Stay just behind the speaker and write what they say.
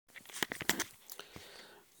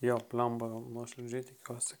Jo, blemba, nuoširdžiai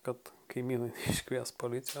tikiuosi, kad kaimynai neiškvies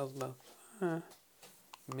policijos, bet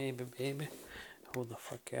maybe baby, who the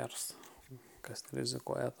fuck cares, kas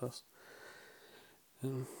rizikuoja tas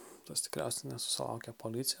tikriausiai nesusilaukia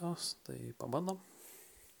policijos, tai pabandom.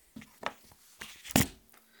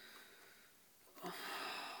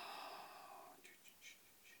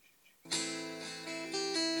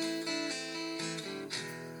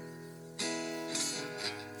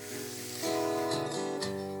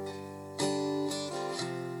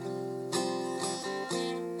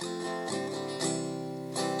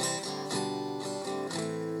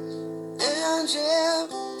 Angel,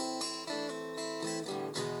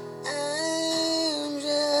 angel,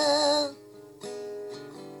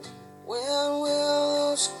 when will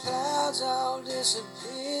those clouds all disappear?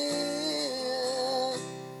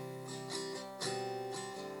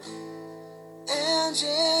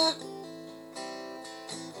 Angel,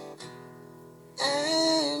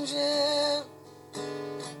 angel,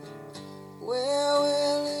 where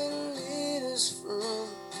will it lead us from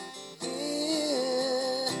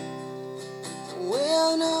here?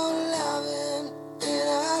 Well, no loving in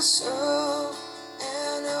our soul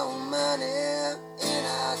and no money in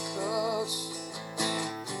our coats.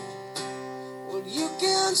 Well, you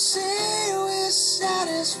can say we're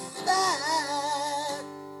satisfied,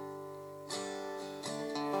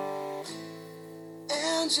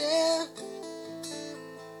 angel,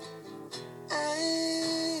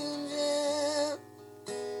 angel.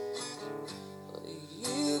 Well,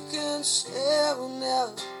 you can say we'll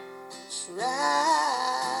never try,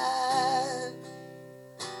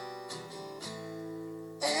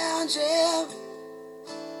 angel,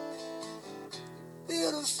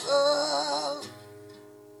 beautiful.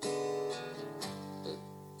 But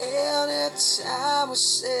anytime we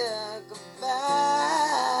say goodbye,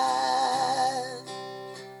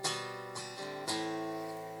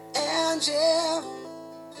 angel,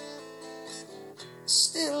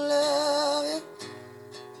 still love you.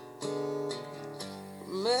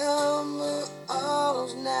 Remember all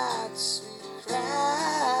those nights we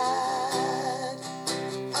cried,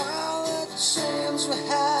 all the dreams we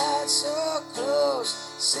had so close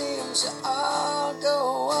seems to all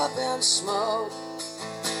go up in smoke.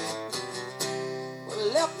 Well,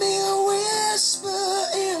 let me whisper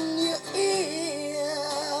in your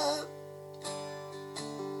ear,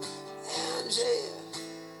 angel,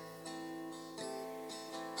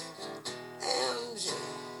 angel.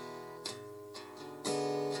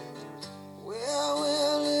 Where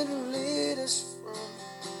will it lead us from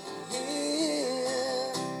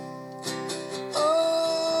here?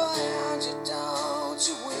 Oh, angel, don't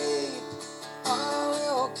you weep. All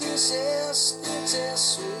your kisses still taste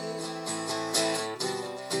sweet.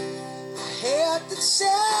 I hate the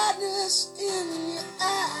sadness in your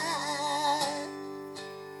eye,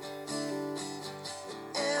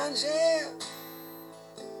 angel,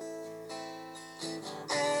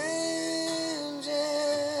 angel.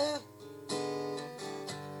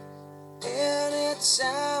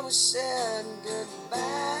 Anytime we said goodbye,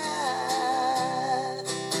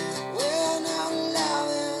 we're not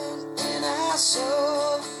loving in our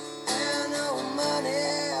soul and no money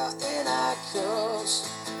in our coats.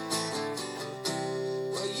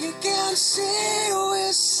 Well, you can say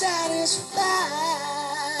we're satisfied,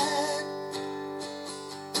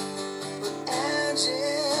 but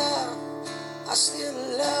angel, I still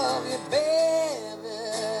love you, baby.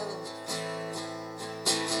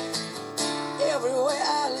 Everywhere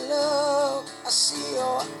I look, I see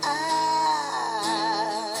your eyes.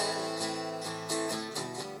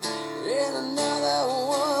 And another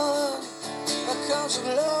one that comes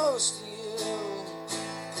close to you.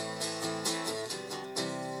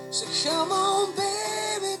 So come on,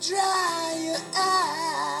 baby, drive.